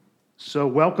So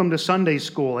welcome to Sunday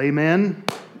School, amen.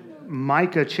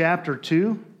 Micah chapter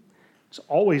 2. It's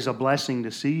always a blessing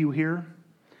to see you here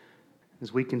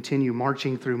as we continue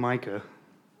marching through Micah.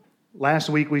 Last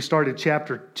week we started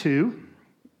chapter 2.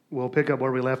 We'll pick up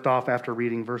where we left off after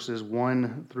reading verses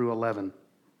 1 through 11.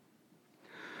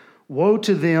 Woe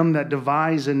to them that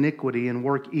devise iniquity and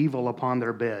work evil upon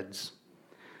their beds.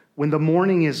 When the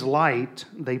morning is light,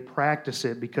 they practice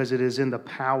it because it is in the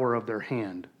power of their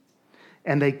hand.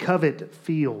 And they covet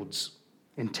fields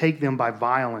and take them by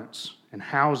violence, and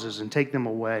houses and take them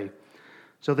away.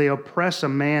 So they oppress a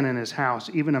man in his house,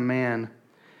 even a man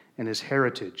in his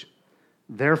heritage.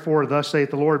 Therefore, thus saith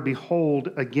the Lord,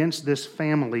 behold, against this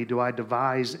family do I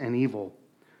devise an evil,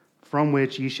 from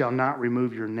which ye shall not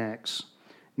remove your necks,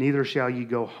 neither shall ye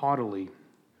go haughtily,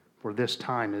 for this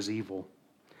time is evil.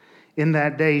 In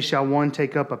that day shall one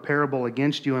take up a parable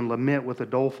against you and lament with a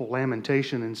doleful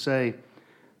lamentation and say,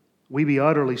 we be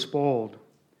utterly spoiled.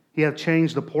 He hath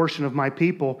changed the portion of my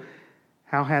people.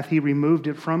 How hath he removed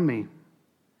it from me?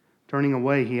 Turning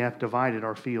away, he hath divided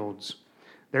our fields.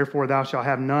 Therefore thou shalt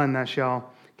have none that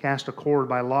shall cast a cord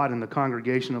by lot in the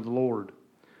congregation of the Lord.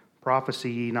 Prophesy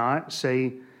ye not,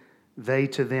 say they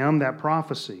to them that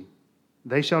prophesy.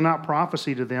 They shall not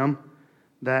prophesy to them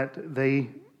that they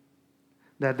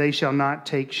shall not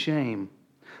take shame.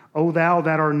 O thou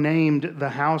that art named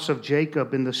the house of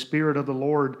Jacob, in the spirit of the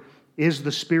Lord is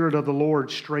the spirit of the Lord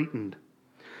straitened.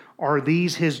 Are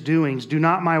these his doings? Do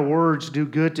not my words do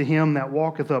good to him that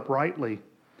walketh uprightly?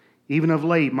 Even of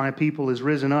late my people is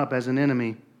risen up as an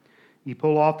enemy. Ye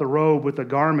pull off the robe with the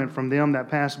garment from them that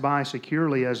pass by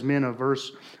securely, as men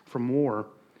averse from war.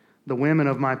 The women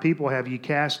of my people have ye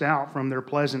cast out from their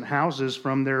pleasant houses,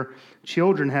 from their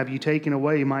children have ye taken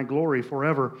away my glory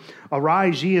forever.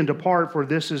 Arise ye and depart, for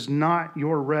this is not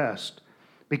your rest.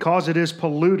 Because it is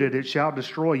polluted, it shall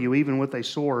destroy you, even with a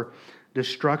sore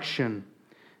destruction.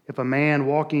 If a man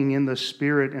walking in the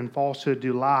spirit and falsehood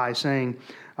do lie, saying,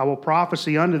 I will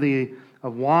prophesy unto thee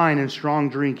of wine and strong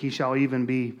drink, he shall even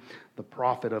be the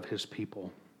prophet of his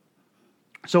people.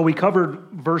 So we covered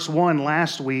verse 1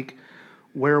 last week,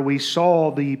 where we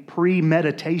saw the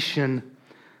premeditation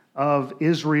of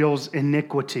Israel's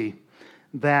iniquity,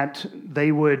 that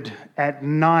they would at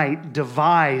night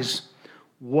devise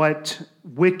what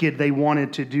wicked they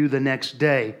wanted to do the next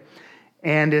day.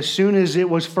 And as soon as it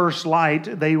was first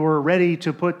light, they were ready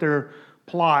to put their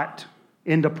plot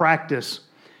into practice.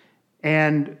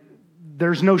 And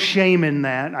there's no shame in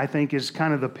that, I think, is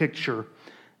kind of the picture,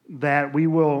 that we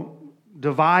will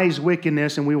devise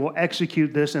wickedness and we will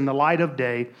execute this in the light of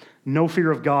day, no fear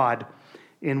of God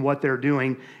in what they're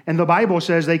doing. And the Bible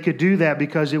says they could do that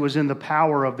because it was in the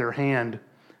power of their hand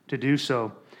to do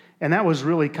so. And that was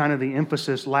really kind of the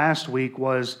emphasis last week,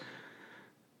 was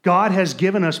God has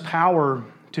given us power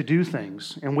to do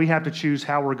things, and we have to choose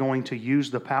how we're going to use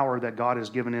the power that God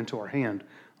has given into our hand.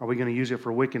 Are we going to use it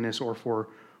for wickedness or for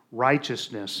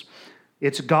righteousness?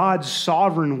 It's God's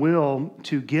sovereign will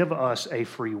to give us a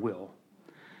free will.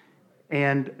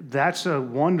 And that's a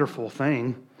wonderful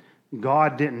thing.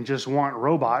 God didn't just want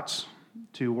robots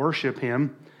to worship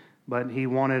him, but he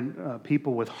wanted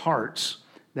people with hearts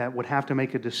that would have to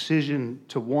make a decision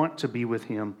to want to be with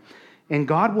him. And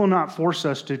God will not force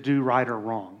us to do right or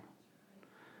wrong.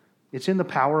 It's in the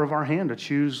power of our hand to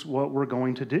choose what we're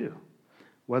going to do,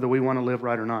 whether we want to live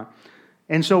right or not.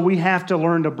 And so we have to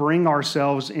learn to bring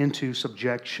ourselves into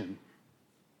subjection.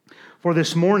 For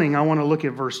this morning, I want to look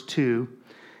at verse 2.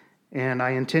 And I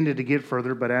intended to get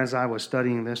further, but as I was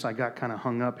studying this, I got kind of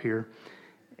hung up here.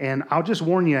 And I'll just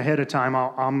warn you ahead of time,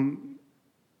 I'm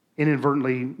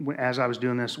inadvertently, as I was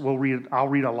doing this, I'll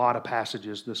read a lot of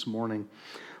passages this morning.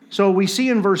 So we see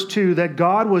in verse 2 that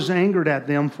God was angered at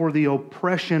them for the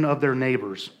oppression of their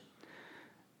neighbors.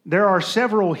 There are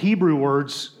several Hebrew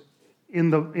words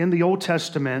in the Old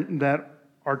Testament that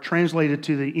are translated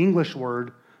to the English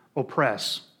word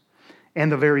oppress,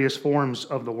 and the various forms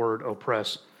of the word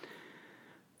oppress.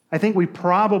 I think we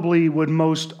probably would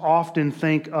most often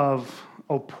think of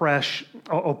oppression,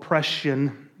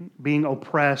 being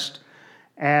oppressed,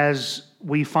 as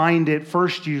we find it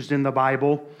first used in the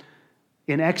Bible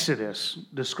in Exodus,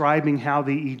 describing how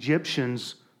the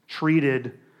Egyptians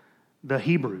treated the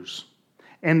Hebrews.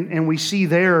 And we see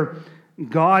there,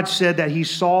 God said that he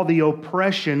saw the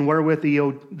oppression wherewith the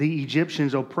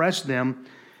Egyptians oppressed them.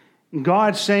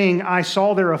 God saying, I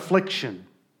saw their affliction.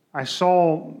 I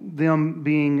saw them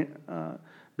being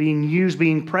used,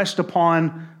 being pressed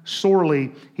upon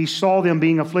sorely. He saw them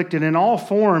being afflicted. In all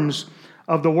forms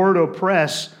of the word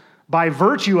oppress, by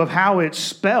virtue of how it's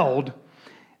spelled,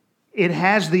 it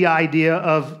has the idea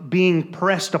of being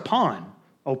pressed upon,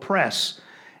 oppress.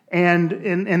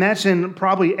 And that's in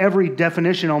probably every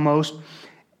definition almost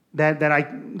that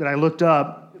I looked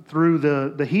up through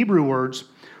the Hebrew words.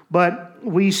 But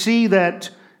we see that,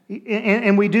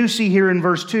 and we do see here in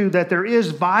verse 2 that there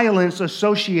is violence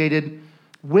associated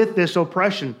with this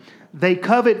oppression. They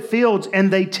covet fields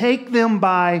and they take them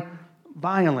by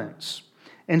violence.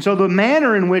 And so the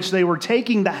manner in which they were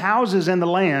taking the houses and the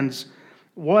lands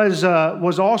was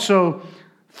also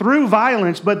through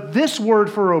violence. But this word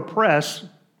for oppress,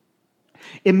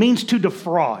 it means to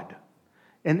defraud.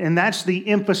 And that's the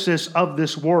emphasis of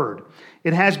this word.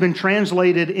 It has been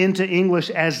translated into English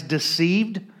as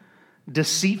deceived,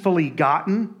 deceitfully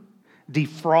gotten,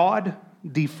 defraud,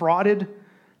 defrauded,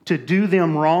 to do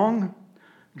them wrong,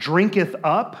 drinketh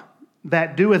up,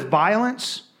 that doeth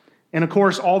violence, and of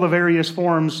course all the various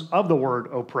forms of the word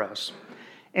oppress.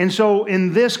 And so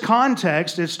in this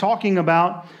context, it's talking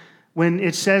about when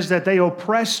it says that they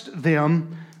oppressed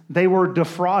them, they were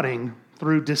defrauding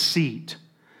through deceit.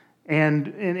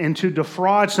 And to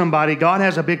defraud somebody, God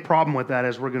has a big problem with that,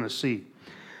 as we're going to see.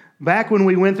 Back when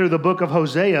we went through the book of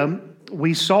Hosea,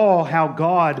 we saw how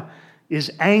God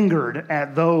is angered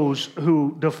at those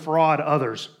who defraud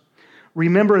others.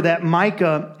 Remember that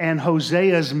Micah and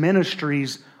Hosea's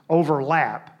ministries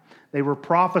overlap. They were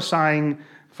prophesying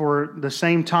for the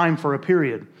same time for a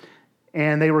period,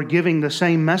 and they were giving the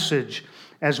same message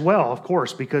as well, of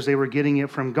course, because they were getting it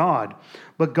from God.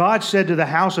 But God said to the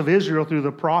house of Israel through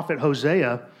the prophet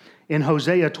Hosea in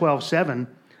Hosea 12:7,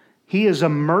 he is a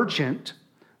merchant,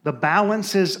 the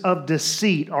balances of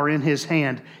deceit are in his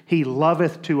hand, he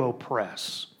loveth to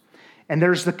oppress. And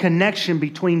there's the connection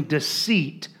between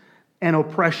deceit and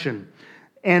oppression.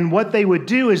 And what they would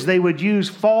do is they would use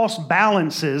false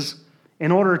balances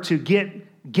in order to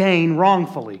get gain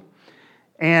wrongfully.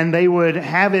 And they would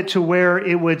have it to where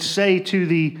it would say to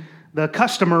the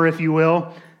customer, if you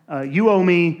will, you owe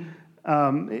me,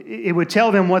 it would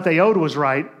tell them what they owed was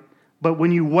right, but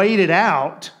when you weighed it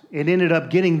out, it ended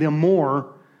up getting them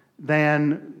more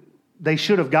than they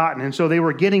should have gotten. And so they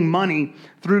were getting money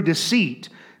through deceit.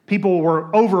 People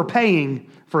were overpaying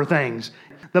for things.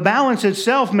 The balance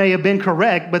itself may have been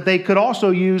correct, but they could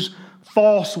also use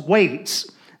false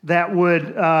weights that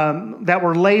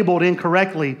were labeled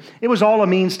incorrectly. It was all a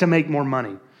means to make more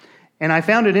money. And I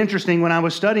found it interesting when I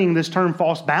was studying this term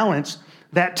false balance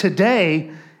that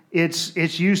today it's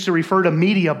used to refer to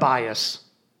media bias.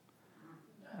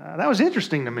 That was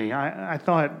interesting to me. I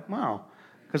thought, wow,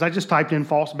 because I just typed in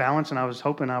false balance and I was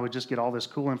hoping I would just get all this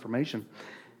cool information.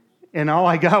 And all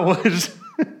I got was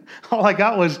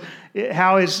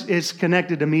how it's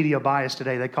connected to media bias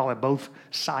today. They call it both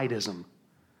sidism.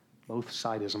 Both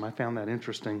sidism. I found that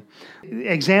interesting.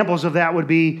 Examples of that would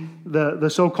be the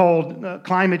so-called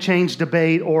climate change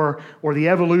debate or the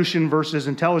evolution versus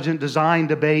intelligent design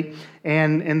debate.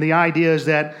 And the idea is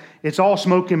that it's all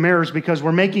smoke and mirrors because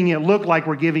we're making it look like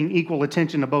we're giving equal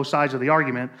attention to both sides of the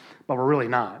argument, but we're really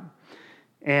not.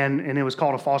 And it was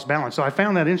called a false balance. So I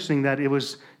found that interesting that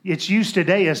it's used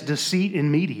today as deceit in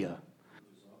media.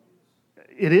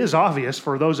 It is obvious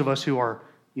for those of us who are,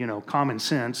 common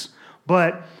sense,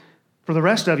 but for the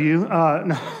rest of you,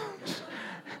 no.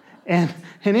 And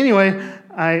anyway,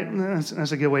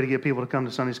 that's a good way to get people to come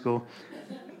to Sunday school.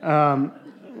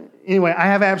 Anyway, I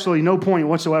have absolutely no point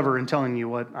whatsoever in telling you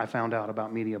what I found out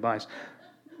about media bias.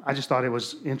 I just thought it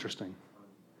was interesting.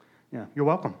 Yeah, you're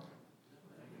welcome.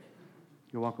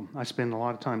 You're welcome. I spend a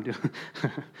lot of time doing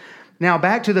it. Now,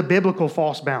 back to the biblical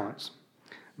false balance.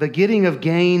 The getting of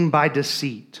gain by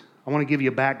deceit. I want to give you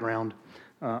a background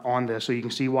on this so you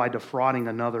can see why defrauding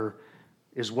another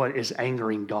is what is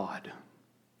angering God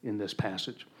in this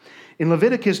passage. In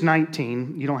Leviticus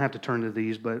 19, you don't have to turn to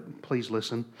these, but please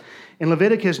listen. In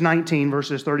Leviticus 19,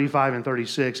 verses 35 and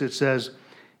 36, it says,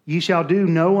 "Ye shall do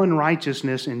no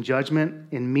unrighteousness in judgment,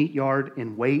 in meat yard,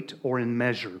 in weight, or in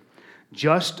measure.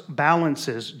 Just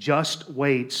balances, just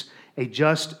weights, a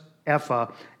just ephah,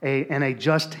 and a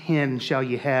just hin shall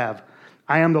ye have.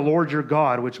 I am the Lord your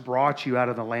God, which brought you out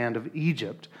of the land of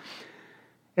Egypt."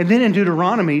 And then in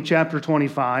Deuteronomy chapter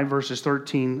 25, verses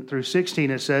 13 through 16,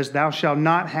 it says, "Thou shalt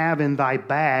not have in thy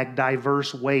bag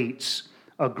diverse weights,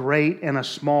 a great and a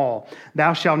small.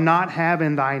 Thou shalt not have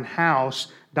in thine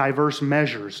house diverse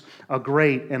measures, a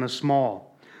great and a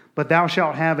small. But thou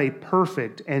shalt have a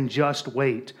perfect and just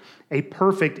weight, a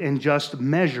perfect and just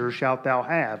measure shalt thou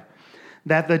have,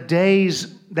 that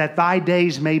thy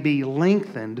days may be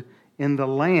lengthened in the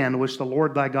land which the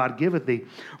Lord thy God giveth thee.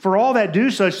 For all that do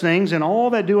such things and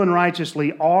all that do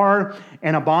unrighteously are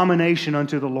an abomination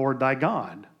unto the Lord thy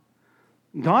God."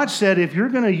 God said if you're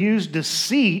going to use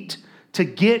deceit to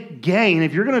get gain,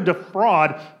 if you're going to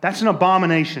defraud, that's an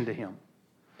abomination to him.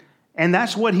 And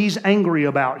that's what he's angry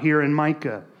about here in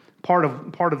Micah. Part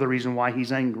of the reason why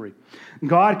he's angry.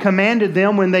 God commanded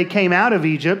them when they came out of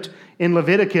Egypt in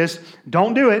Leviticus,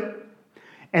 don't do it.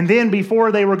 And then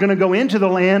before they were going to go into the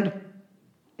land,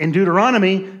 in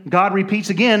Deuteronomy, God repeats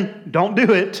again, don't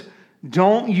do it.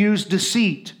 Don't use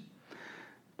deceit.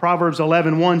 Proverbs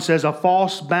 11:1 says, a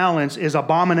false balance is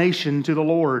abomination to the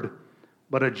Lord,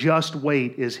 but a just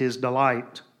weight is his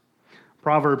delight.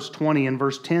 Proverbs 20 and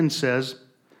verse 10 says,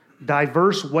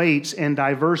 diverse weights and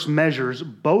diverse measures,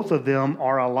 both of them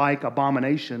are alike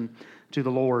abomination to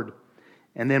the Lord.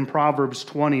 And then Proverbs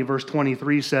 20 verse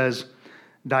 23 says,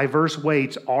 diverse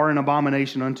weights are an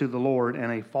abomination unto the Lord,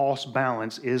 and a false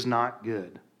balance is not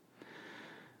good.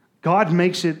 God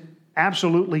makes it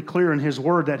absolutely clear in his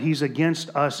word that he's against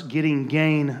us getting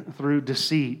gain through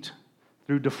deceit,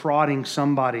 through defrauding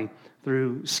somebody,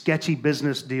 through sketchy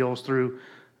business deals, through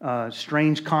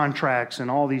strange contracts and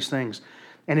all these things.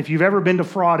 And if you've ever been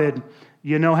defrauded,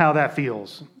 you know how that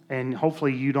feels. And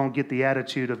hopefully you don't get the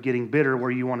attitude of getting bitter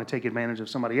where you want to take advantage of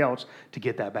somebody else to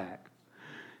get that back.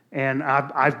 And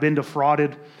I've been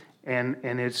defrauded, and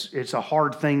it's a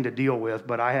hard thing to deal with,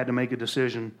 but I had to make a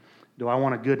decision. Do I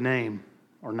want a good name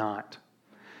or not?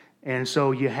 And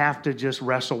so you have to just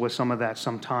wrestle with some of that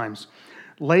sometimes.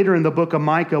 Later in the book of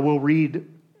Micah, we'll read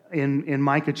in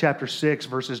Micah chapter 6,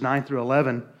 verses 9 through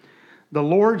 11, the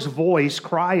Lord's voice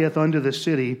crieth unto the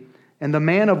city, and the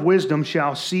man of wisdom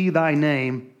shall see thy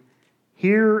name.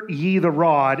 Hear ye the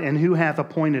rod, and who hath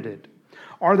appointed it?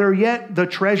 Are there yet the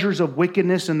treasures of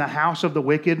wickedness in the house of the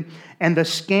wicked, and the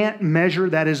scant measure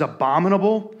that is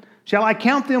abominable? Shall I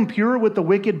count them pure with the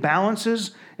wicked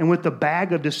balances and with the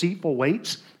bag of deceitful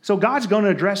weights? So God's going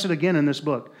to address it again in this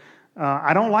book.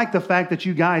 I don't like the fact that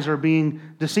you guys are being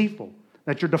deceitful,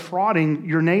 that you're defrauding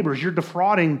your neighbors, you're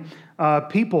defrauding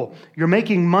people, you're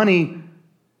making money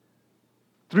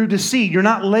through deceit, you're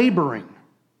not laboring.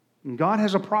 And God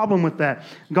has a problem with that.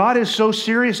 God is so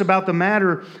serious about the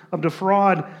matter of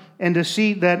defraud and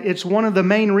deceit that it's one of the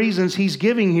main reasons he's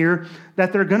giving here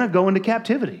that they're going to go into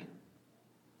captivity.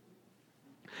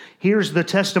 Here's the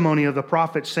testimony of the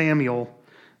prophet Samuel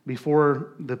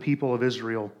before the people of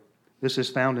Israel. This is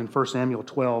found in 1 Samuel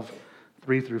 12,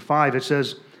 3 through 5. It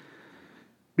says,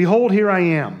 behold, here I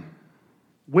am.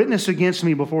 Witness against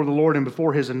me before the Lord and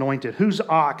before his anointed. Whose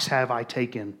ox have I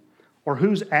taken? Or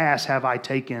whose ass have I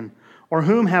taken? Or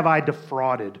whom have I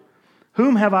defrauded?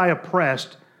 Whom have I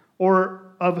oppressed?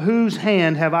 Or of whose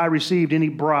hand have I received any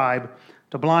bribe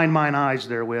to blind mine eyes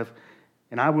therewith?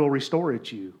 And I will restore it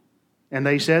to you. And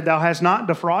they said, thou hast not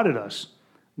defrauded us,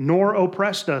 nor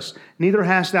oppressed us, neither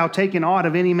hast thou taken aught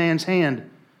of any man's hand.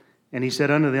 And he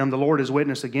said unto them, the Lord is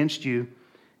witness against you,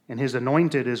 and his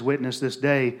anointed is witness this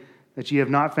day, that ye have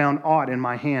not found aught in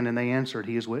my hand. And they answered,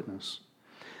 he is witness.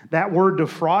 That word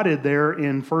defrauded there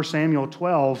in 1 Samuel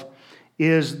 12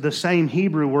 is the same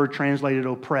Hebrew word translated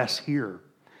oppress here.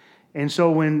 And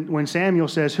so when Samuel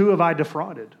says, who have I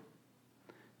defrauded?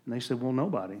 And they said, well,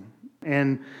 nobody.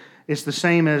 And it's the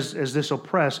same as this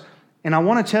oppress. And I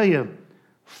want to tell you,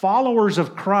 followers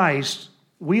of Christ,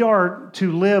 we are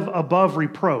to live above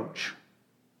reproach.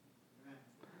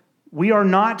 We are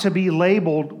not to be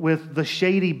labeled with the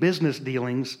shady business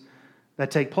dealings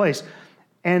that take place.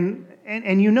 And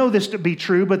you know this to be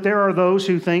true, but there are those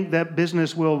who think that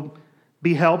business will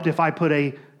be helped if I put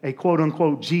a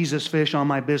quote-unquote Jesus fish on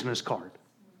my business card.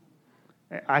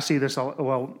 I see this a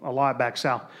lot back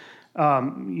south.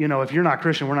 If you're not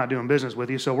Christian, we're not doing business with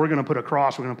you, so we're going to put a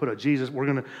cross, we're going to put a Jesus, we're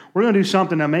going to do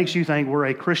something that makes you think we're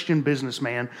a Christian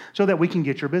businessman so that we can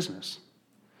get your business.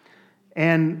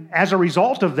 And as a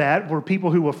result of that, we're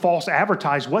people who will false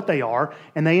advertise what they are,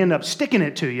 and they end up sticking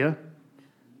it to you.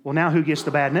 Well, now who gets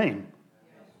the bad name?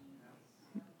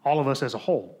 All of us as a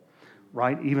whole,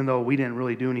 right? Even though we didn't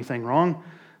really do anything wrong,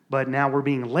 but now we're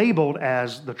being labeled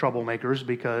as the troublemakers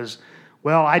because,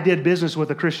 well, I did business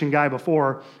with a Christian guy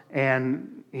before,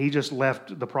 and he just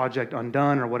left the project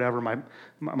undone or whatever.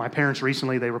 My parents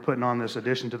recently, they were putting on this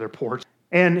addition to their porch,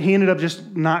 and he ended up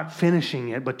just not finishing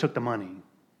it, but took the money.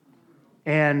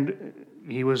 And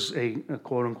he was a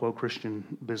quote-unquote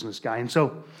Christian business guy. And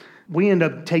so we end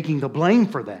up taking the blame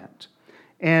for that.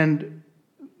 And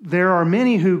there are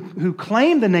many who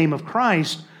claim the name of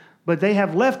Christ, but they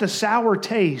have left a sour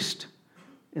taste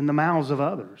in the mouths of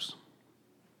others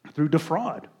through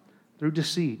defraud, through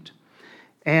deceit.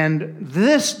 And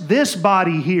this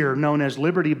body here, known as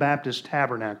Liberty Baptist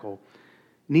Tabernacle,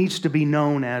 needs to be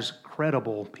known as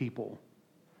credible people,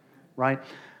 right?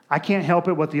 I can't help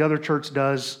it what the other church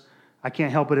does. I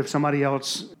can't help it if somebody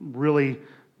else really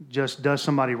just does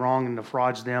somebody wrong and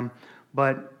defrauds them.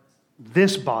 But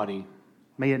this body,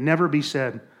 may it never be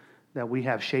said that we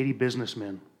have shady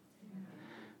businessmen,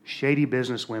 shady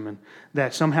businesswomen,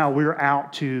 that somehow we're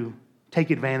out to take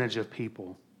advantage of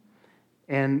people.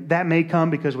 And that may come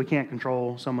because we can't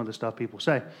control some of the stuff people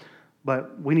say,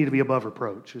 but we need to be above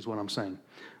reproach, is what I'm saying.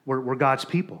 We're God's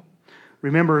people.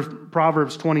 Remember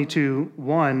Proverbs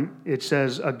 22:1, it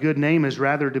says, a good name is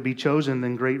rather to be chosen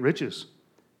than great riches,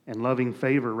 and loving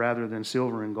favor rather than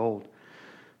silver and gold.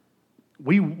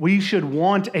 We should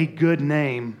want a good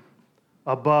name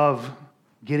above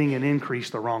getting an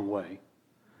increase the wrong way.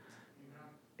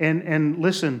 And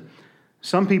listen,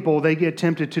 some people, they get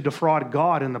tempted to defraud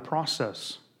God in the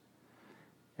process.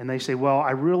 And they say, well,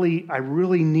 I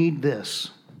really need this.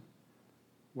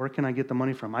 Where can I get the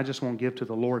money from? I just won't give to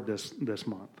the Lord this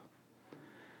month.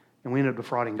 And we end up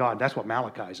defrauding God. That's what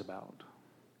Malachi is about.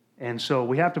 And so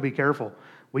we have to be careful.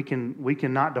 We can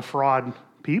not defraud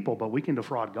people, but we can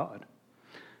defraud God.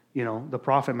 You know, the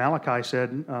prophet Malachi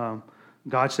said,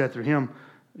 God said through him,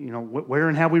 you know,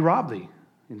 wherein have we robbed thee?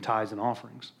 In tithes and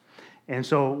offerings. And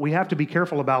so we have to be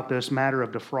careful about this matter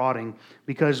of defrauding,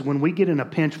 because when we get in a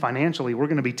pinch financially, we're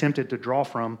going to be tempted to draw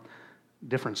from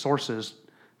different sources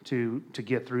to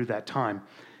get through that time.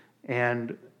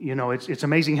 And, you know, it's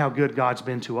amazing how good God's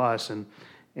been to us.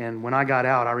 And when I got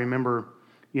out, I remember,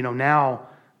 you know, now,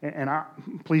 and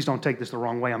please don't take this the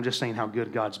wrong way, I'm just saying how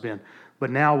good God's been. But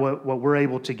now what we're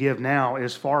able to give now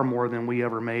is far more than we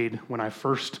ever made when I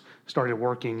first started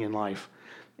working in life.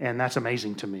 And that's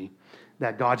amazing to me,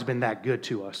 that God's been that good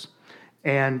to us.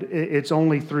 And it's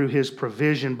only through his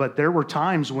provision. But there were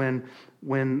times when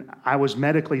I was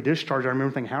medically discharged, I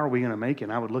remember thinking, how are we going to make it?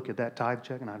 And I would look at that tithe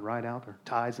check and I'd write out our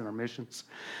tithes and our missions.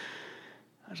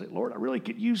 I was like, Lord, I really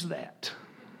could use that.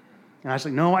 And I was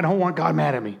like, no, I don't want God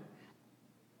mad at me.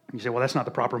 And you say, well, that's not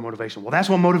the proper motivation. Well, that's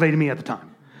what motivated me at the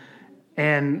time.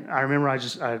 And I remember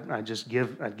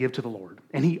I'd give to the Lord.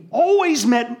 And he always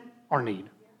met our need.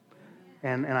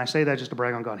 And I say that just to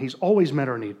brag on God. He's always met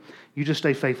our need. You just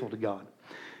stay faithful to God.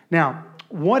 Now,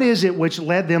 what is it which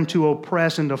led them to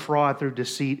oppress and defraud through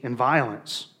deceit and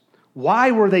violence? Why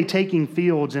were they taking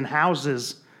fields and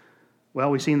houses?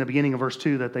 Well, we see in the beginning of verse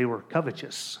 2 that they were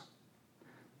covetous.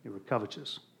 They were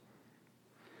covetous.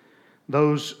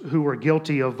 Those who were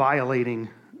guilty of violating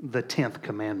the 10th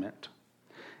commandment.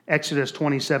 Exodus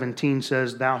 20:17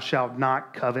 says, thou shalt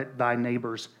not covet thy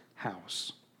neighbor's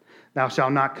house. Thou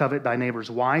shalt not covet thy neighbor's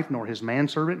wife, nor his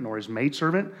manservant, nor his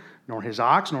maidservant, nor his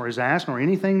ox, nor his ass, nor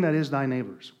anything that is thy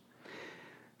neighbor's.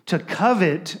 To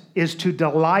covet is to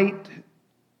delight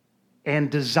and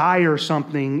desire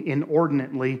something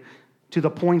inordinately to the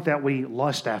point that we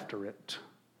lust after it.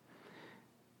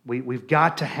 We've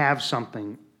got to have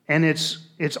something. And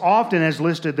it's often, as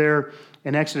listed there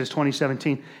in Exodus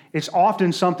 20:17, it's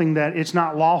often something that it's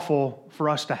not lawful for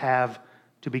us to have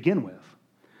to begin with.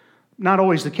 Not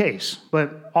always the case,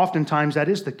 but oftentimes that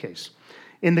is the case.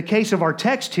 In the case of our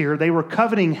text here, they were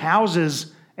coveting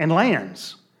houses and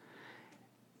lands.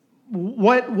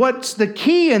 What's the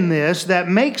key in this that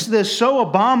makes this so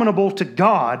abominable to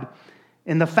God,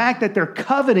 and the fact that they're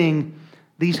coveting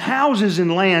these houses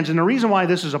and lands, and the reason why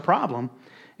this is a problem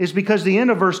is because the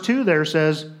end of verse 2 there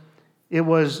says it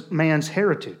was man's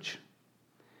heritage.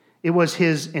 It was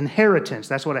his inheritance.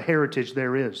 That's what a heritage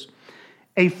there is.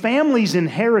 A family's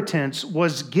inheritance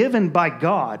was given by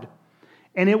God,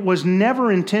 and it was never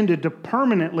intended to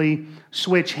permanently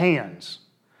switch hands.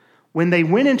 When they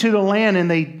went into the land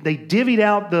and they divvied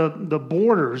out the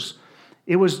borders,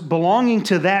 it was belonging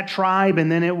to that tribe, and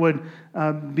then it would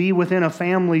be within a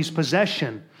family's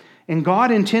possession. And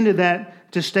God intended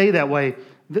that to stay that way.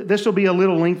 This will be a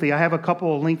little lengthy. I have a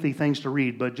couple of lengthy things to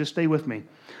read, but just stay with me.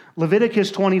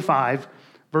 Leviticus 25,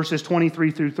 verses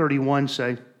 23 through 31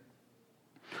 say,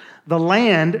 the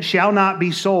land shall not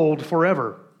be sold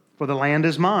forever, for the land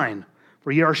is mine,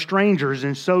 for ye are strangers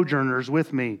and sojourners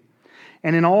with me.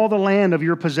 And in all the land of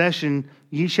your possession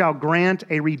ye shall grant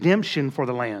a redemption for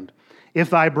the land. If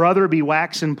thy brother be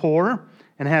waxen poor,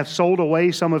 and hath sold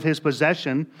away some of his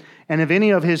possession, and if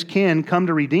any of his kin come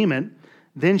to redeem it,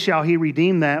 then shall he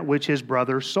redeem that which his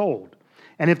brother sold.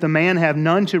 And if the man have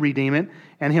none to redeem it,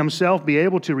 and himself be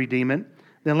able to redeem it,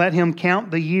 then let him count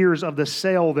the years of the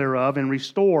sale thereof, and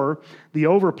restore the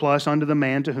overplus unto the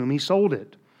man to whom he sold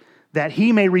it, that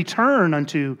he may return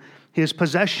unto his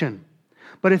possession.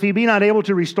 But if he be not able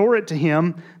to restore it to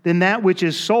him, then that which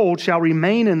is sold shall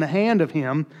remain in the hand of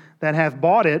him that hath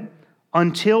bought it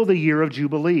until the year of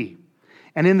Jubilee.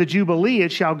 And in the Jubilee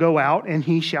it shall go out, and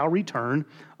he shall return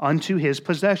unto his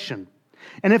possession.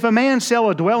 And if a man sell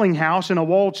a dwelling house in a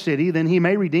walled city, then he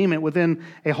may redeem it within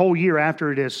a whole year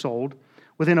after it is sold.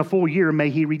 Within a full year may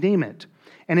he redeem it.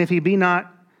 And if he be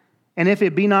not And if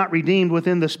it be not redeemed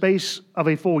within the space of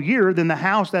a full year, then the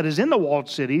house that is in the walled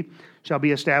city shall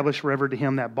be established forever to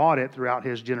him that bought it throughout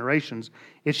his generations.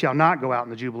 It shall not go out in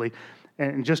the Jubilee.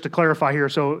 And just to clarify here,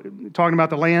 so talking about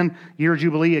the land, year of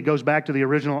Jubilee, it goes back to the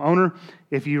original owner.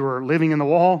 If you were living in the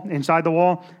wall, inside the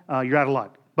wall, you're out of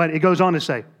luck. But it goes on to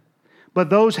say, but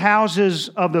those houses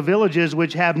of the villages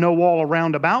which have no wall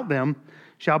around about them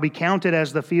shall be counted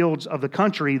as the fields of the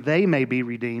country. They may be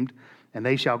redeemed, and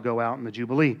they shall go out in the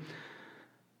Jubilee.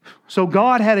 So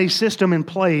God had a system in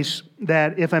place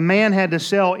that if a man had to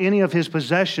sell any of his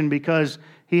possession because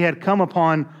he had come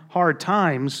upon hard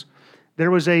times,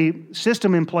 there was a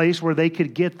system in place where they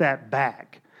could get that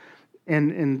back.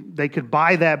 And they could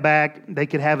buy that back. They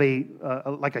could have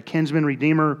like a kinsman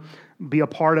redeemer be a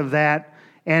part of that.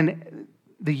 And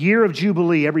the year of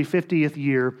Jubilee, every 50th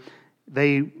year,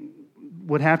 they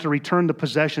would have to return the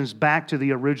possessions back to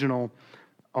the original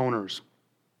owners.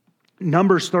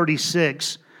 Numbers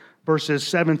 36, verses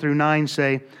 7 through 9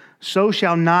 say, so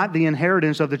shall not the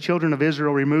inheritance of the children of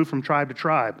Israel remove from tribe to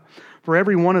tribe. For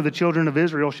every one of the children of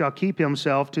Israel shall keep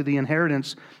himself to the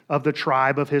inheritance of the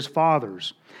tribe of his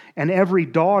fathers. And every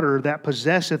daughter that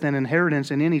possesseth an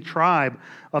inheritance in any tribe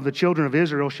of the children of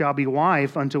Israel shall be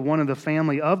wife unto one of the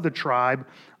family of the tribe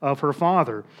of her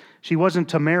father. She wasn't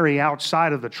to marry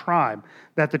outside of the tribe,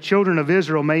 that the children of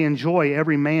Israel may enjoy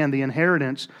every man the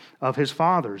inheritance of his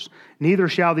fathers. Neither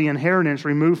shall the inheritance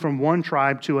remove from one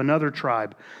tribe to another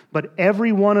tribe, but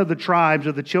every one of the tribes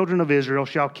of the children of Israel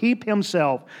shall keep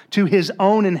himself to his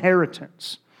own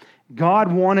inheritance.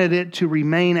 God wanted it to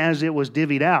remain as it was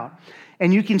divvied out.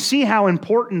 And you can see how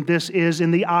important this is in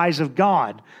the eyes of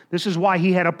God. This is why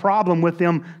he had a problem with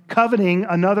them coveting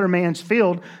another man's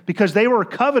field, because they were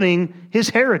coveting his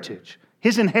heritage,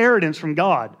 his inheritance from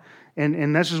God.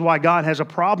 And this is why God has a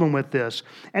problem with this.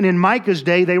 And in Micah's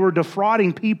day, they were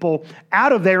defrauding people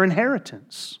out of their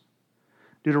inheritance.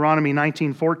 Deuteronomy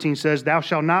 19:14 says, thou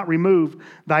shalt not remove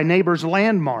thy neighbor's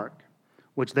landmark,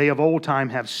 which they of old time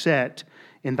have set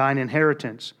in thine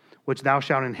inheritance, which thou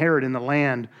shalt inherit in the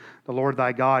land the Lord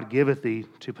thy God giveth thee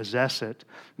to possess it.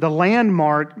 The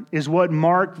landmark is what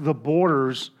marked the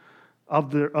borders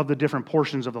of the different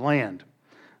portions of the land.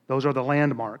 Those are the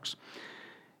landmarks.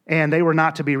 And they were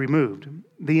not to be removed.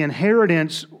 The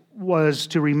inheritance was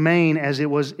to remain as it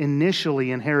was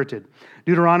initially inherited.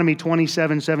 Deuteronomy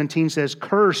 27:17 says,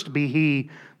 cursed be he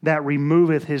that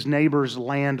removeth his neighbor's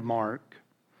landmark.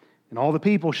 And all the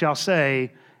people shall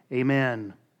say,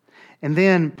 amen. And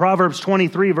then Proverbs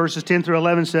 23, verses 10 through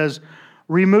 11 says,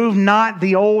 remove not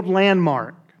the old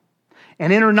landmark,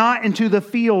 and enter not into the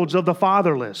fields of the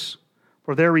fatherless,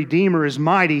 for their Redeemer is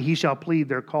mighty, he shall plead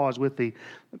their cause with thee.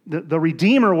 The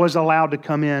Redeemer was allowed to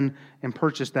come in and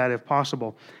purchase that if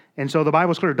possible. And so the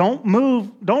Bible's clear. Don't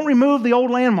remove the old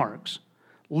landmarks.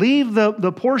 Leave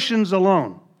the portions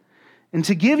alone. And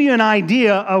to give you an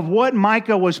idea of what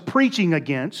Micah was preaching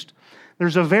against,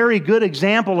 there's a very good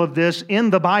example of this in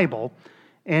the Bible,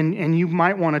 and you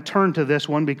might want to turn to this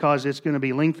one because it's going to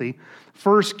be lengthy.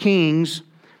 1 Kings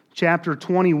chapter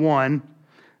 21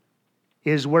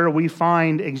 is where we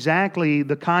find exactly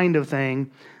the kind of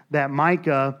thing that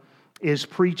Micah is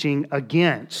preaching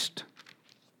against.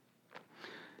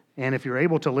 And if you're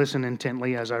able to listen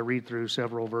intently as I read through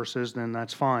several verses, then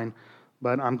that's fine.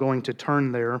 But I'm going to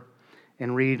turn there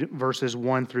and read verses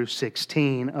 1 through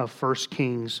 16 of 1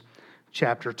 Kings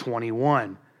chapter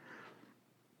 21.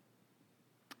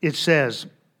 It says,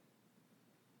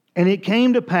 and it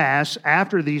came to pass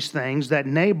after these things that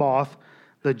Naboth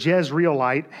the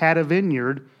Jezreelite had a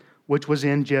vineyard which was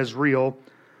in Jezreel,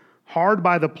 hard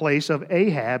by the place of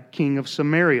Ahab, king of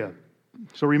Samaria.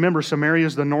 So remember, Samaria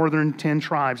is the northern 10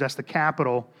 tribes. That's the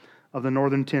capital of the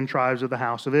northern 10 tribes of the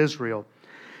house of Israel.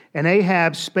 And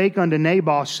Ahab spake unto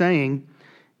Naboth, saying,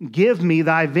 give me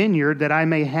thy vineyard, that I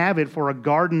may have it for a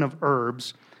garden of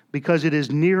herbs, because it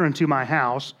is near unto my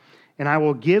house, and I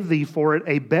will give thee for it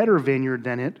a better vineyard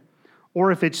than it.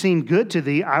 Or if it seem good to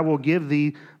thee, I will give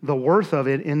thee the worth of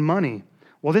it in money.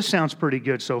 Well, this sounds pretty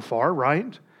good so far,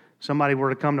 right? Somebody were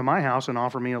to come to my house and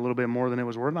offer me a little bit more than it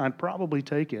was worth, I'd probably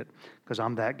take it, because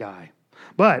I'm that guy.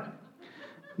 But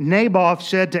Naboth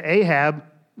said to Ahab,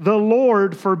 the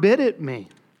Lord forbid it me,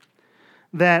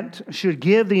 that should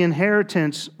give the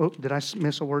inheritance. Oh, did I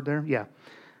miss a word there? Yeah.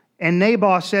 And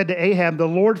Naboth said to Ahab, the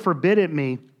Lord forbid it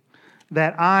me,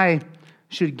 that I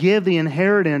should give the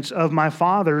inheritance of my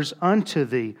fathers unto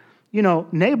thee. You know,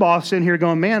 Naboth's sitting here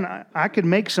going, man, I could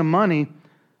make some money,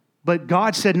 but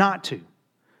God said not to.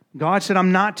 God said,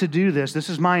 I'm not to do this. This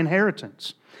is my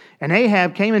inheritance. And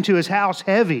Ahab came into his house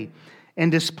heavy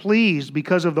and displeased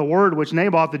because of the word which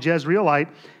Naboth the Jezreelite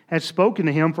had spoken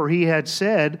to him, for he had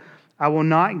said, I will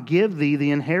not give thee the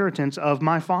inheritance of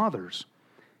my fathers.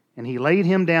 And he laid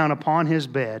him down upon his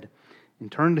bed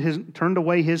and turned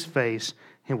away his face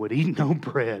and would eat no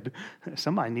bread.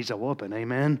 Somebody needs a whooping,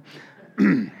 amen?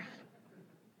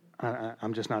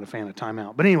 I'm just not a fan of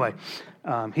timeout. But anyway,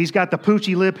 he's got the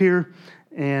poochy lip here,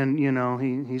 and,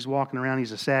 he's walking around.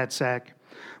 He's a sad sack.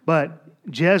 But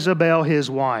Jezebel, his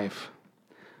wife,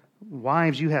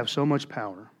 wives, you have so much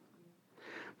power.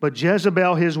 But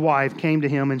Jezebel, his wife, came to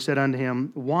him and said unto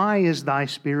him, Why is thy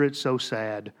spirit so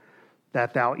sad,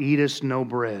 that thou eatest no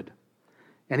bread?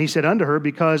 And he said unto her,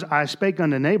 Because I spake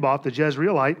unto Naboth the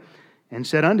Jezreelite, and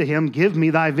said unto him, Give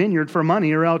me thy vineyard for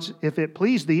money, or else if it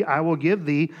please thee, I will give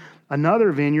thee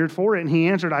another vineyard for it. And he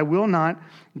answered, I will not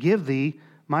give thee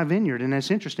my vineyard. And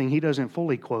it's interesting, he doesn't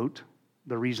fully quote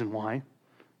the reason why.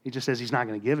 He just says he's not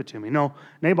going to give it to me. No,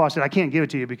 Naboth said, I can't give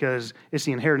it to you because it's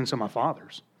the inheritance of my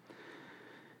fathers.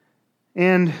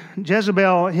 And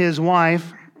Jezebel, his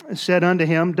wife, said unto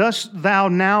him, Dost thou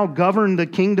now govern the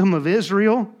kingdom of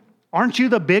Israel? Aren't you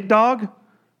the big dog?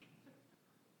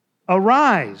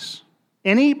 Arise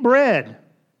and eat bread.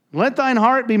 Let thine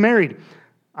heart be merry.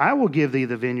 I will give thee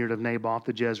the vineyard of Naboth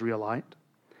the Jezreelite.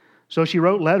 So she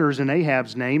wrote letters in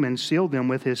Ahab's name and sealed them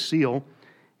with his seal,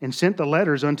 and sent the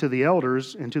letters unto the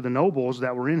elders and to the nobles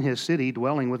that were in his city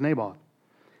dwelling with Naboth.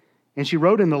 And she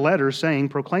wrote in the letters, saying,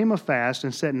 Proclaim a fast,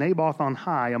 and set Naboth on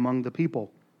high among the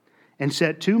people. And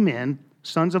set 2 men,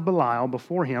 sons of Belial,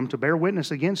 before him to bear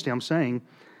witness against him, saying,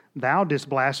 Thou didst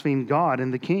blaspheme God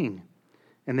and the king.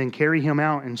 And then carry him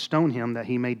out and stone him that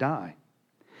he may die.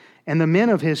 And the men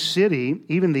of his city,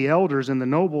 even the elders and the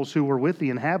nobles who were with the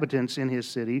inhabitants in his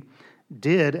city,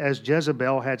 did as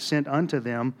Jezebel had sent unto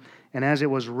them, and as it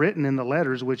was written in the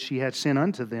letters which she had sent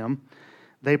unto them.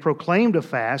 They proclaimed a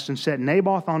fast and set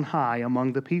Naboth on high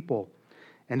among the people.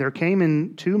 And there came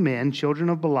in 2 men, children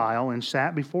of Belial, and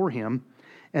sat before him.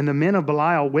 And the men of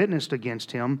Belial witnessed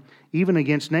against him, even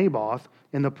against Naboth,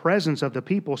 in the presence of the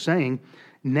people, saying,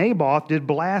 Naboth did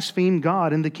blaspheme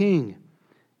God and the king.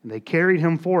 And they carried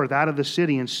him forth out of the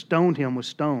city and stoned him with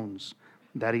stones,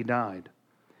 that he died.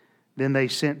 Then they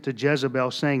sent to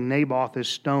Jezebel, saying, Naboth is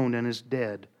stoned and is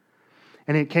dead.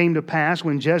 And it came to pass,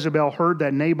 when Jezebel heard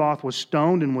that Naboth was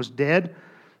stoned and was dead,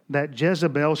 that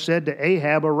Jezebel said to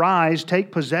Ahab, Arise,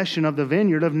 take possession of the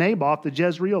vineyard of Naboth the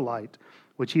Jezreelite,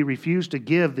 which he refused to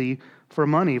give thee for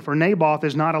money, for Naboth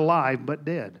is not alive, but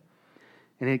dead.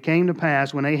 And it came to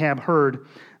pass, when Ahab heard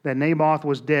that Naboth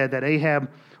was dead, that Ahab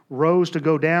rose to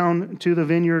go down to the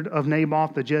vineyard of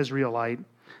Naboth the Jezreelite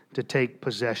to take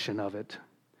possession of it.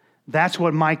 That's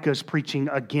what Micah's preaching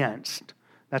against.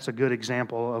 That's a good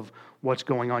example of what's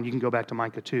going on. You can go back to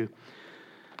Micah 2.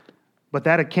 But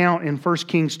that account in 1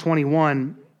 Kings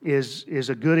 21 is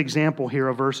a good example here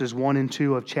of verses 1 and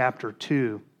 2 of chapter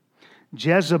 2.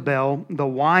 Jezebel, the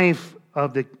wife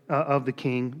of the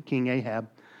king, King Ahab,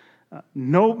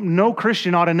 no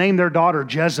Christian ought to name their daughter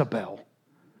Jezebel.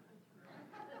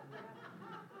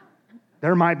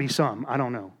 There might be some. I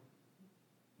don't know.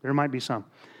 There might be some.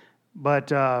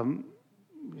 But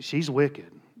she's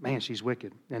wicked. Man, she's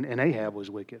wicked. And Ahab was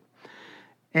wicked.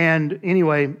 And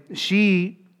anyway,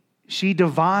 she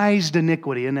devised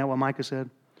iniquity. Isn't that what Micah said?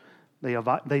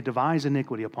 They devise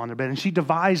iniquity upon their bed. And she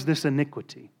devised this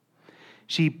iniquity.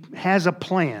 She has a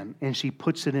plan, and she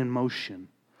puts it in motion.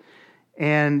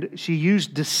 And she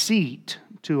used deceit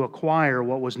to acquire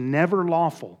what was never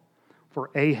lawful for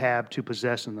Ahab to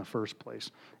possess in the first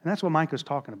place. And that's what Micah's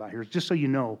talking about here, just so you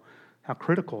know how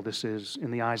critical this is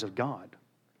in the eyes of God.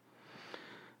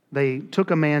 They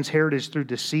took a man's heritage through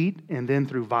deceit and then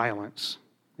through violence.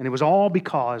 And it was all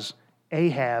because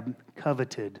Ahab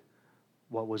coveted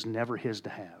what was never his to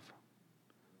have.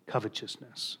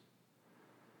 Covetousness.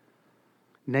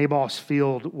 Naboth's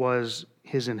field was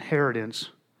his inheritance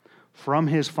from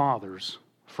his fathers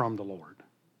from the Lord.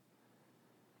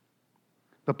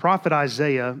 The prophet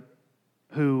Isaiah,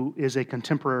 who is a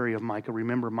contemporary of Micah,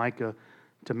 remember Micah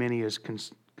to many is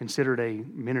considered a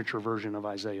miniature version of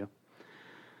Isaiah.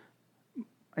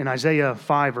 In Isaiah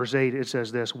 5 verse 8 it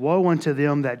says this, Woe unto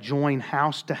them that join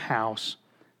house to house,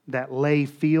 that lay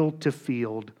field to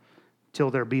field,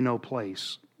 till there be no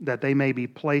place, that they may be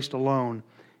placed alone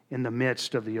in the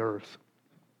midst of the earth.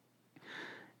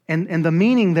 And the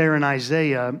meaning there in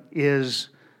Isaiah is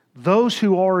those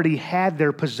who already had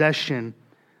their possession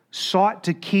sought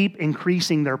to keep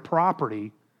increasing their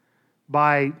property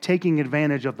by taking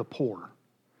advantage of the poor.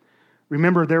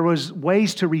 Remember, there was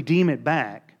ways to redeem it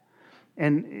back.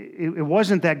 And it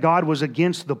wasn't that God was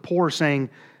against the poor saying,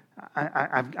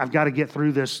 I've got to get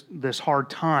through this hard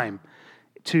time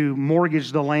to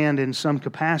mortgage the land in some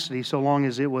capacity so long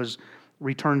as it was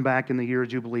returned back in the year of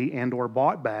Jubilee and or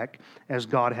bought back as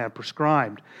God had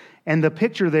prescribed. And the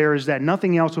picture there is that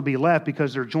nothing else will be left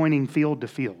because they're joining field to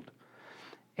field.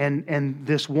 And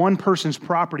this one person's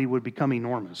property would become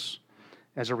enormous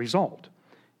as a result.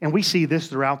 And we see this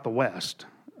throughout the West.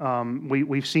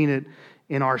 We've seen it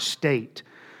in our state.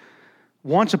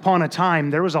 Once upon a time,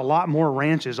 there was a lot more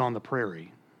ranches on the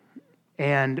prairie.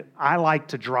 And I like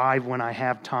to drive when I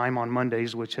have time on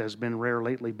Mondays, which has been rare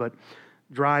lately, but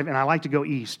drive, and I like to go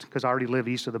east because I already live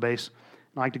east of the base.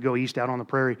 I like to go east out on the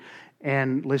prairie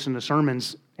and listen to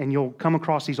sermons, and you'll come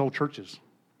across these old churches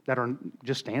that are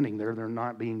just standing there. They're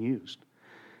not being used.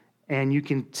 And you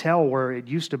can tell where it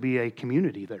used to be a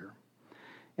community there.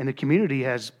 And the community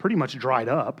has pretty much dried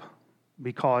up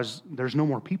because there's no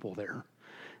more people there.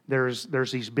 There's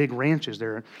these big ranches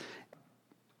there.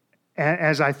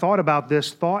 As I thought about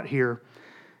this thought here,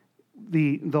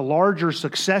 the larger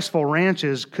successful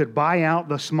ranches could buy out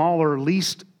the smaller,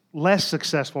 less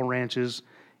successful ranches,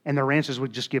 and the ranches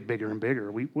would just get bigger and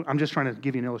bigger. I'm just trying to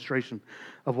give you an illustration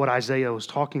of what Isaiah was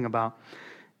talking about.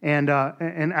 And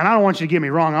I don't want you to get me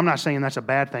wrong. I'm not saying that's a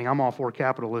bad thing. I'm all for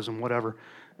capitalism, whatever.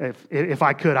 If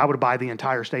I could, I would buy the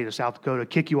entire state of South Dakota,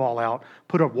 kick you all out,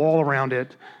 put a wall around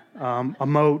it, a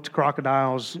moat,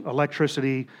 crocodiles,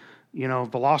 electricity,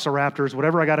 velociraptors,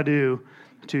 whatever I got to do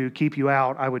to keep you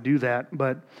out, I would do that.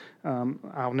 But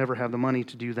I'll never have the money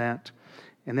to do that.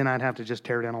 And then I'd have to just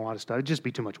tear down a lot of stuff. It'd just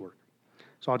be too much work.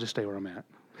 So I'll just stay where I'm at.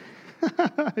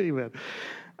 Anyway,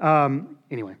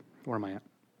 where am I at?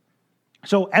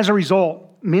 So as a result,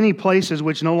 many places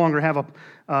which no longer have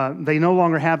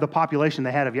the population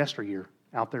they had of yesteryear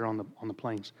out there on the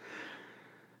plains.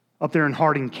 Up there in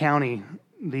Harding County,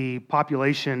 the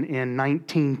population in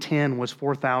 1910 was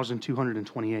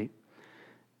 4,228.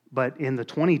 But in the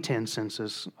 2010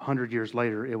 census, 100 years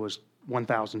later, it was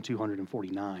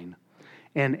 1,249.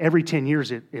 And every 10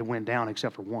 years, it went down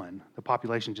except for one. The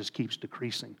population just keeps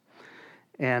decreasing.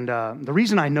 And the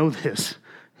reason I know this,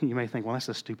 you may think, well, that's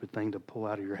a stupid thing to pull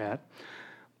out of your hat.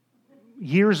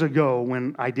 Years ago,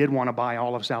 when I did want to buy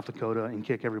all of South Dakota and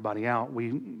kick everybody out,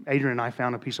 Adrian and I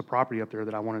found a piece of property up there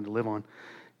that I wanted to live on.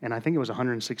 And I think it was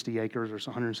 160 acres or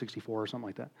 164 or something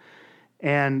like that.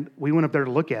 And we went up there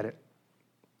to look at it.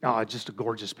 Oh, just a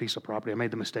gorgeous piece of property. I made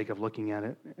the mistake of looking at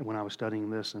it when I was studying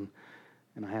this, and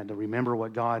I had to remember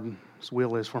what God's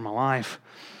will is for my life.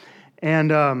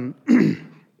 And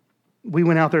we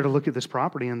went out there to look at this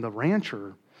property, and the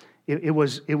rancher, it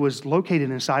was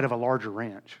located inside of a larger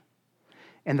ranch.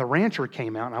 And the rancher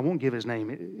came out, and I won't give his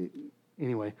name.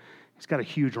 Anyway, he's got a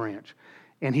huge ranch.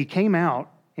 And he came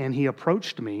out, and he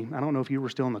approached me. I don't know if you were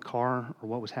still in the car or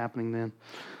what was happening then.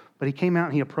 But he came out,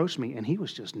 and he approached me, and he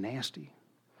was just nasty.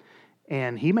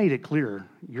 And he made it clear,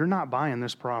 you're not buying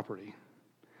this property.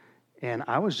 And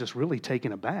I was just really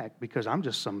taken aback because I'm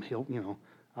just some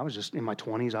I was just in my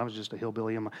 20s. I was just a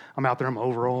hillbilly. I'm out there in my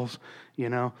overalls,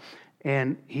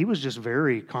 And he was just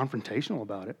very confrontational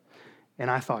about it.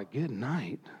 And I thought, good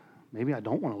night. Maybe I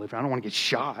don't want to live here. I don't want to get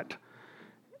shot.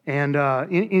 And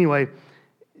anyway,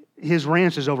 his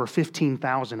ranch is over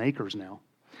 15,000 acres now.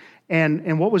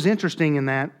 And what was interesting in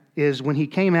that is when he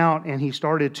came out and he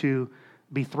started to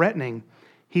be threatening,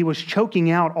 he was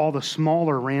choking out all the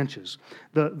smaller ranches.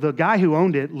 The guy who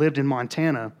owned it lived in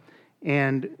Montana,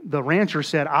 and the rancher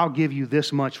said, I'll give you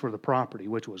this much for the property,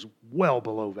 which was well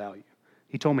below value.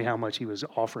 He told me how much he was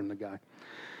offering the guy.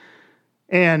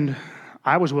 And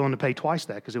I was willing to pay twice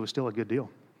that because it was still a good deal.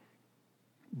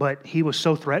 But he was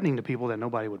so threatening to people that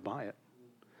nobody would buy it.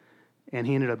 And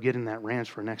he ended up getting that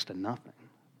ranch for next to nothing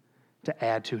to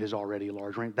add to his already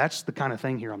large ranch. That's the kind of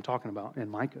thing here I'm talking about in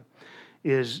Micah,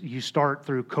 is you start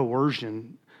through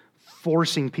coercion,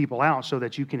 forcing people out so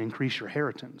that you can increase your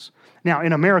inheritance. Now,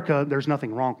 in America, there's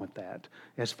nothing wrong with that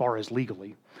as far as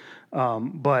legally.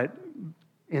 But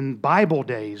in Bible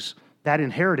days, that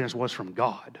inheritance was from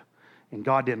God, and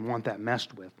God didn't want that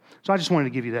messed with. So I just wanted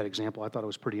to give you that example. I thought it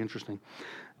was pretty interesting.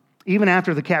 Even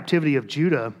after the captivity of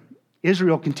Judah,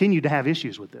 Israel continued to have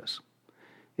issues with this.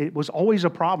 It was always a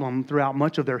problem throughout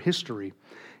much of their history.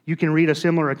 You can read a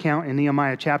similar account in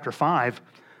Nehemiah chapter 5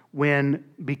 when,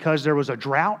 because there was a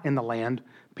drought in the land,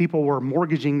 people were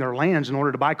mortgaging their lands in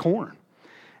order to buy corn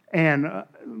and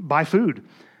buy food.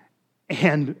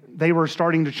 And they were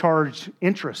starting to charge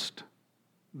interest.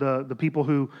 The people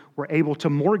who were able to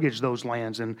mortgage those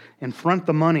lands and front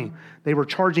the money, they were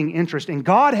charging interest. And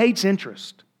God hates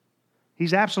interest.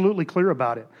 He's absolutely clear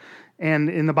about it. And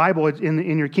in the Bible,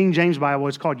 in your King James Bible,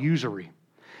 it's called usury.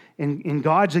 And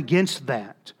God's against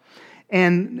that.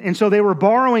 And so they were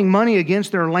borrowing money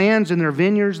against their lands and their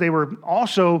vineyards. They were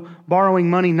also borrowing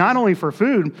money not only for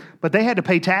food, but they had to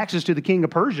pay taxes to the king of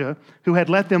Persia, who had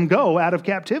let them go out of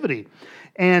captivity.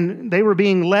 And they were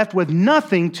being left with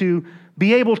nothing to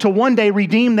be able to one day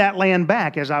redeem that land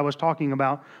back, as I was talking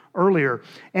about earlier.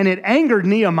 And it angered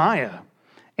Nehemiah.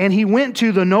 And he went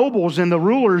to the nobles and the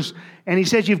rulers, and he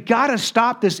said, "You've got to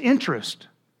stop this interest.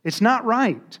 It's not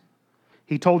right."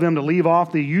 He told them to leave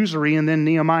off the usury, and then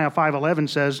Nehemiah 5:11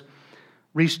 says,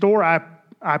 "Restore,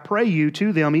 I pray you,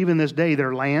 to them even this day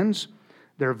their lands,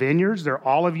 their vineyards, their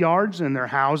olive yards, and their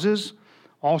houses,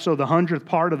 also the 100th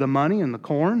part of the money and the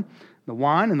corn, the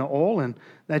wine and the oil, and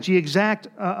that ye exact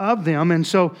of them." And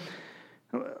so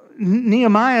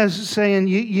Nehemiah is saying,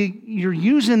 you're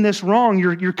using this wrong.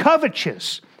 You're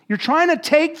covetous. You're trying to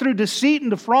take through deceit and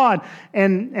defraud.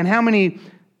 And how many...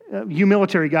 you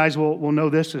military guys will know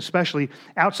this, especially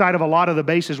outside of a lot of the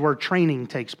bases where training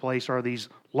takes place are these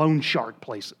loan shark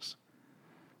places.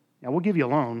 Now, we'll give you a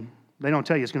loan. They don't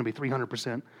tell you it's going to be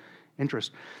 300%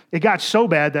 interest. It got so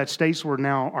bad that states are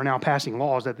now passing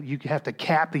laws that you have to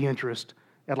cap the interest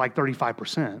at like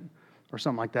 35% or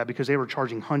something like that, because they were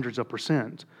charging hundreds of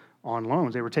percent on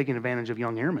loans. They were taking advantage of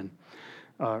young airmen,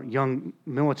 young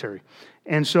military.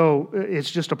 And so it's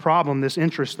just a problem, this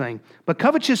interest thing. But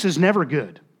covetous is never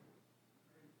good.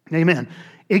 Amen.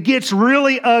 It gets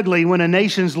really ugly when a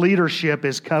nation's leadership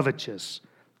is covetous,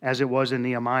 as it was in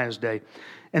Nehemiah's day.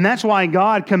 And that's why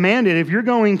God commanded, if you're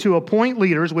going to appoint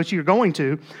leaders, which you're going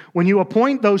to, when you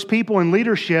appoint those people in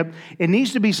leadership, it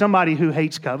needs to be somebody who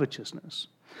hates covetousness.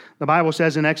 The Bible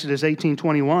says in Exodus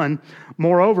 18:21,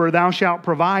 "Moreover, thou shalt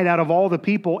provide out of all the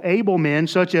people able men,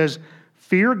 such as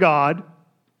fear God,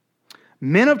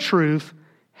 men of truth,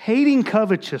 hating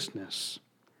covetousness,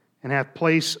 and hath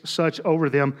placed such over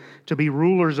them to be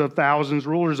rulers of thousands,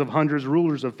 rulers of hundreds,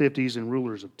 rulers of 50s, and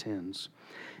rulers of 10s.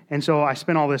 And so I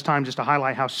spent all this time just to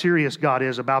highlight how serious God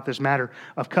is about this matter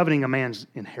of coveting a man's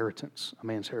inheritance, a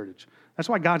man's heritage. That's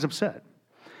why God's upset.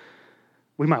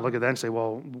 We might look at that and say,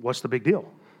 well, what's the big deal?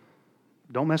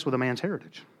 Don't mess with a man's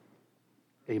heritage.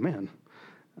 Amen.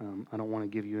 I don't want to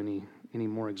give you any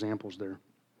more examples there.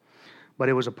 But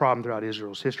it was a problem throughout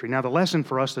Israel's history. Now, the lesson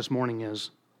for us this morning is,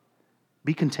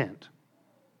 be content.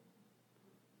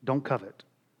 Don't covet.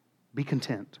 Be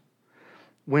content.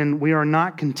 When we are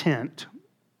not content,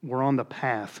 we're on the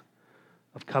path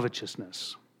of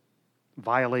covetousness,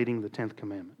 violating the 10th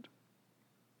commandment.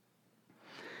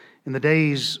 In the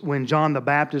days when John the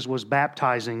Baptist was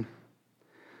baptizing,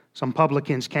 some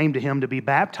publicans came to him to be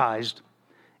baptized,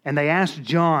 and they asked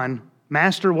John,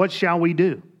 "Master, what shall we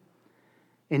do?"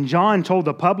 And John told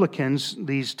the publicans,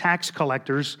 these tax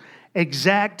collectors,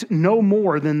 "Exact no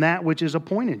more than that which is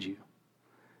appointed you."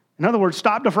 In other words,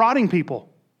 stop defrauding people.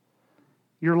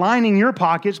 You're lining your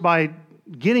pockets by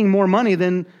getting more money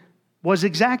than was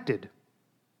exacted.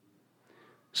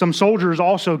 Some soldiers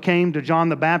also came to John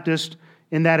the Baptist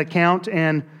in that account,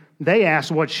 and they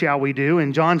asked, "What shall we do?"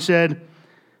 And John said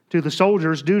to the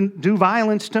soldiers, do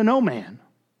violence to no man.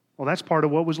 Well, that's part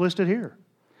of what was listed here.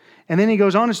 And then he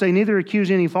goes on to say, "Neither accuse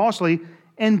any falsely,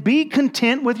 and be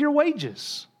content with your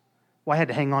wages." Well, I had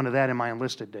to hang on to that in my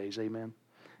enlisted days, amen.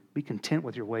 Be content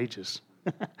with your wages.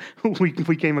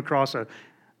 we came across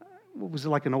what was it,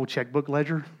 like an old checkbook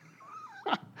ledger?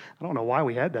 I don't know why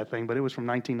we had that thing, but it was from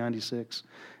 1996.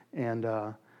 And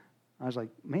I was like,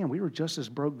 man, we were just as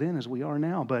broke then as we are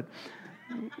now. But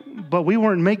we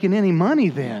weren't making any money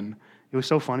then. It was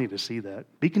so funny to see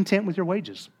that. Be content with your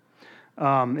wages,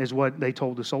 is what they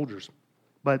told the soldiers.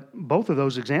 But both of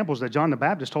those examples that John the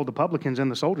Baptist told the publicans and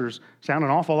the soldiers sound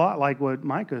an awful lot like what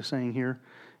Micah is saying here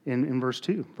in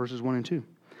verses 1 and 2.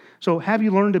 So have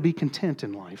you learned to be content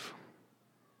in life?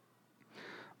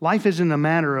 Life isn't a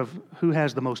matter of who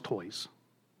has the most toys.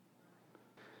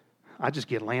 I just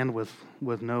get land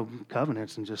with no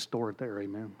covenants and just store it there,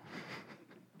 amen.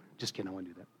 Just kidding, I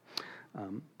wouldn't do that.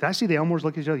 Did I see the Elmores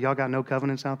look at each other? Y'all got no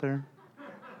covenants out there?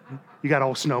 You got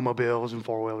old snowmobiles and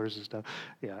four-wheelers and stuff.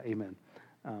 Yeah, amen.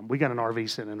 We got an RV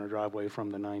sitting in our driveway from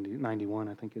the 91,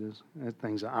 I think it is. That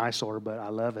thing's an eyesore, but I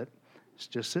love it. It's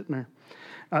just sitting there.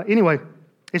 Anyway,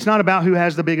 it's not about who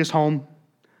has the biggest home,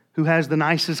 who has the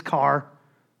nicest car,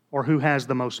 or who has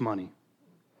the most money.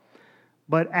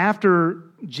 But after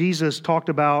Jesus talked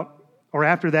about, or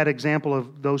after that example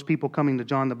of those people coming to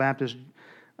John the Baptist,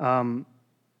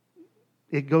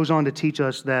 it goes on to teach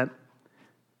us that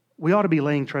we ought to be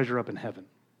laying treasure up in heaven.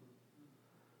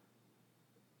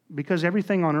 Because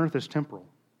everything on earth is temporal.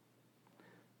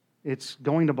 It's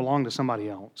going to belong to somebody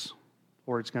else,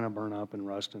 or it's going to burn up and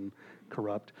rust and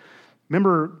corrupt.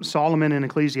 Remember Solomon in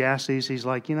Ecclesiastes? He's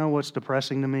like, what's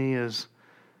depressing to me is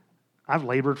I've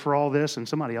labored for all this, and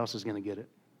somebody else is going to get it.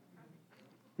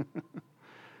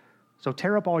 So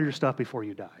tear up all your stuff before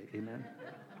you die. Amen.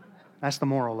 That's the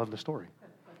moral of the story.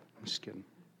 I'm just kidding.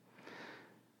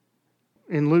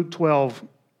 In Luke 12,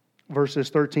 verses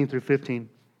 13 through 15,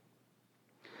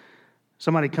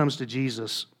 somebody comes to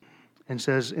Jesus and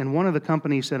says, and one of the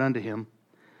company said unto him,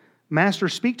 Master,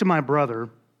 speak to my brother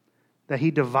that he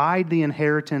divide the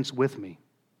inheritance with me.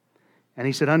 And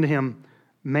he said unto him,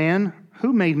 Man,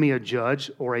 who made me a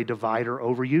judge or a divider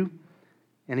over you?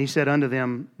 And he said unto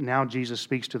them, now Jesus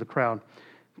speaks to the crowd,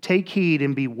 Take heed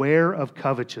and beware of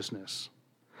covetousness.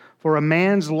 For a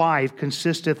man's life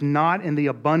consisteth not in the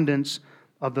abundance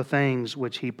of the things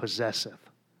which he possesseth.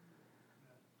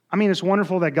 I mean, it's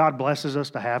wonderful that God blesses us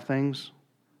to have things.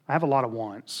 I have a lot of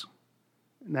wants.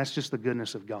 And that's just the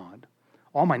goodness of God.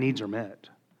 All my needs are met.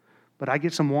 But I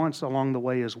get some wants along the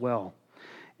way as well.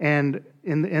 And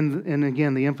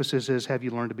again, the emphasis is, have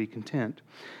you learned to be content?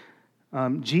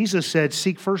 Jesus said,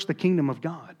 seek first the kingdom of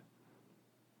God.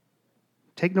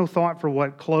 Take no thought for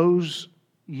what clothes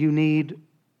you need,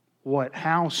 what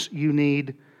house you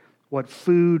need, what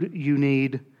food you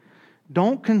need.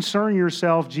 Don't concern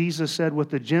yourself, Jesus said,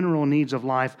 with the general needs of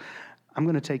life. I'm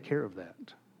going to take care of that.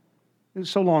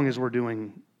 So long as we're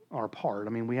doing our part.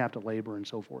 I mean, we have to labor and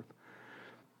so forth.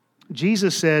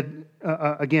 Jesus said,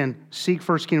 again, seek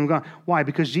first the kingdom of God. Why?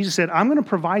 Because Jesus said, I'm going to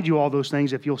provide you all those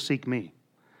things if you'll seek me.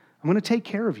 I'm going to take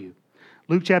care of you.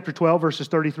 Luke chapter 12, verses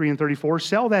 33 and 34,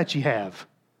 sell that ye have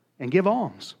and give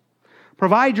alms.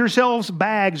 Provide yourselves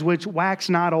bags which wax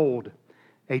not old,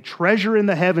 a treasure in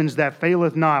the heavens that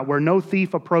faileth not, where no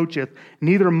thief approacheth,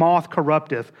 neither moth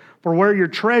corrupteth. For where your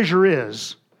treasure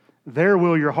is, there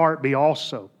will your heart be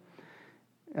also.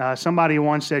 Somebody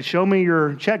once said, show me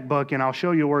your checkbook and I'll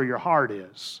show you where your heart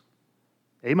is.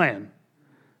 Amen.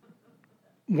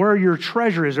 Where your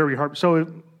treasure is, there will your heart. So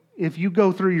if you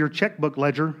go through your checkbook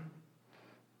ledger,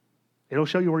 it'll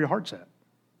show you where your heart's at.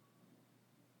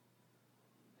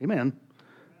 Amen.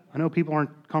 I know people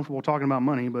aren't comfortable talking about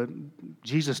money, but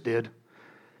Jesus did.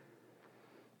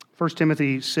 1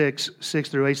 Timothy 6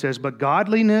 through 8 says, But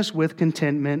godliness with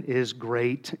contentment is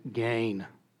great gain.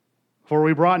 For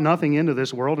we brought nothing into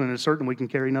this world, and it's certain we can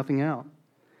carry nothing out.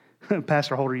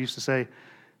 Pastor Holder used to say,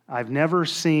 I've never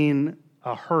seen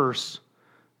a hearse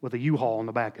with a U-Haul in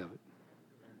the back of it.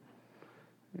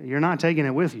 You're not taking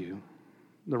it with you.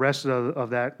 The rest of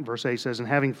that verse 8 says, And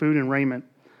having food and raiment,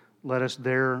 let us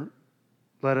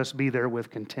be there with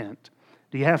content.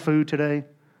 Do you have food today?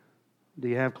 Do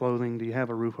you have clothing? Do you have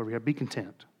a roof over your head? Be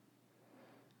content.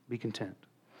 Be content.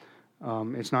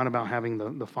 It's not about having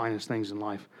the finest things in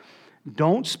life.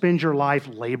 Don't spend your life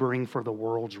laboring for the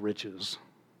world's riches.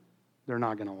 They're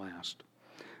not going to last.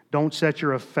 Don't set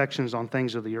your affections on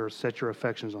things of the earth. Set your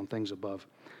affections on things above.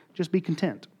 Just be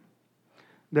content.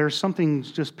 There's something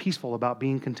just peaceful about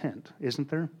being content, isn't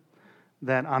there?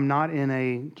 That I'm not in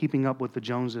a keeping up with the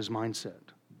Joneses mindset.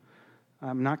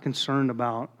 I'm not concerned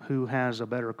about who has a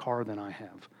better car than I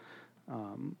have.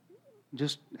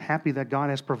 Just happy that God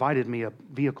has provided me a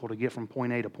vehicle to get from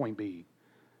point A to point B.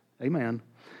 Amen.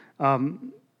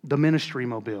 The ministry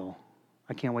mobile.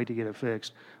 I can't wait to get it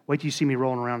fixed. Wait till you see me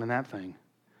rolling around in that thing.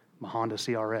 My Honda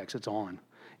CRX, it's on.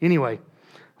 Anyway,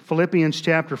 Philippians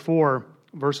chapter 4,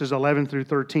 verses 11 through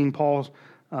 13, Paul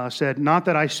said, Not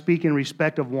that I speak in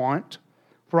respect of want,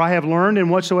 for I have learned in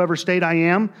whatsoever state I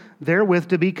am, therewith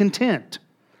to be content.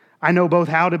 I know both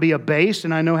how to be abased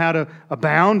and I know how to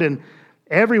abound, and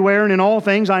everywhere and in all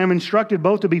things I am instructed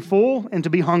both to be full and to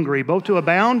be hungry, both to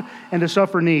abound and to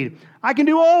suffer need. I can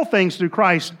do all things through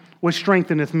Christ which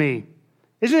strengtheneth me.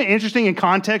 Isn't it interesting in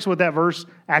context what that verse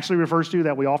actually refers to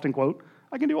that we often quote?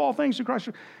 I can do all things through Christ.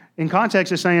 In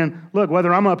context, it's saying, look,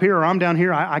 whether I'm up here or I'm down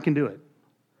here, I can do it.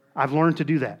 I've learned to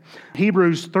do that.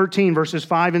 Hebrews 13, verses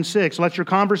 5 and 6. Let your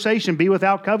conversation be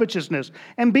without covetousness,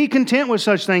 and be content with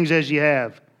such things as ye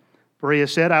have. For he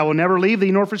has said, I will never leave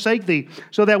thee nor forsake thee,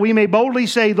 so that we may boldly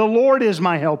say, The Lord is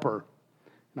my helper.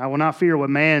 And I will not fear what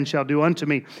man shall do unto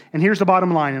me. And here's the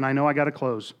bottom line, and I know I got to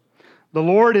close. The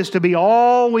Lord is to be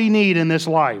all we need in this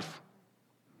life.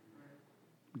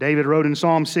 David wrote in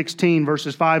Psalm 16,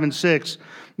 verses 5 and 6,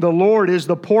 The Lord is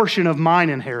the portion of mine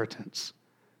inheritance.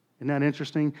 Isn't that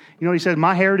interesting? You know what he said?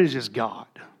 My heritage is God.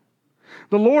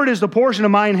 The Lord is the portion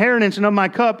of my inheritance and of my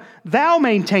cup. Thou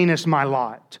maintainest my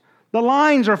lot. The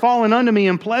lines are fallen unto me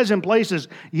in pleasant places.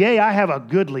 Yea, I have a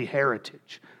goodly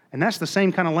heritage. And that's the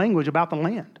same kind of language about the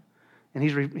land. And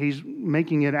he's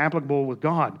making it applicable with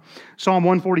God. Psalm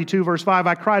 142, verse 5,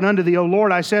 I cried unto thee, O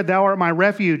Lord, I said, Thou art my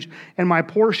refuge and my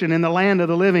portion in the land of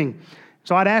the living.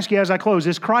 So I'd ask you as I close,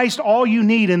 is Christ all you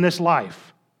need in this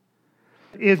life?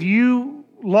 If you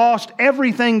lost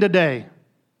everything today,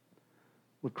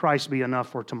 would Christ be enough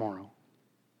for tomorrow?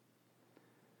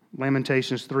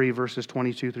 Lamentations 3, verses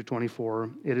 22 through 24.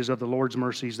 It is of the Lord's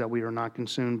mercies that we are not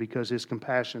consumed, because His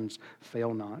compassions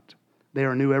fail not. They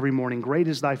are new every morning. Great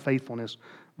is thy faithfulness.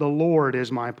 The Lord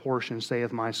is my portion,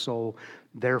 saith my soul.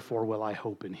 Therefore will I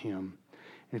hope in Him.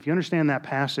 And if you understand that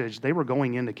passage, they were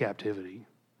going into captivity,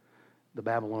 the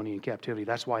Babylonian captivity.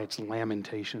 That's why it's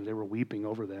lamentation. They were weeping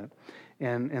over that.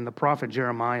 And the prophet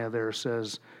Jeremiah there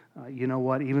says, you know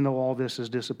what? Even though all this is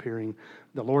disappearing,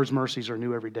 the Lord's mercies are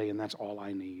new every day, and that's all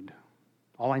I need.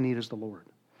 All I need is the Lord.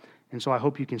 And so I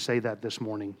hope you can say that this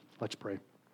morning. Let's pray.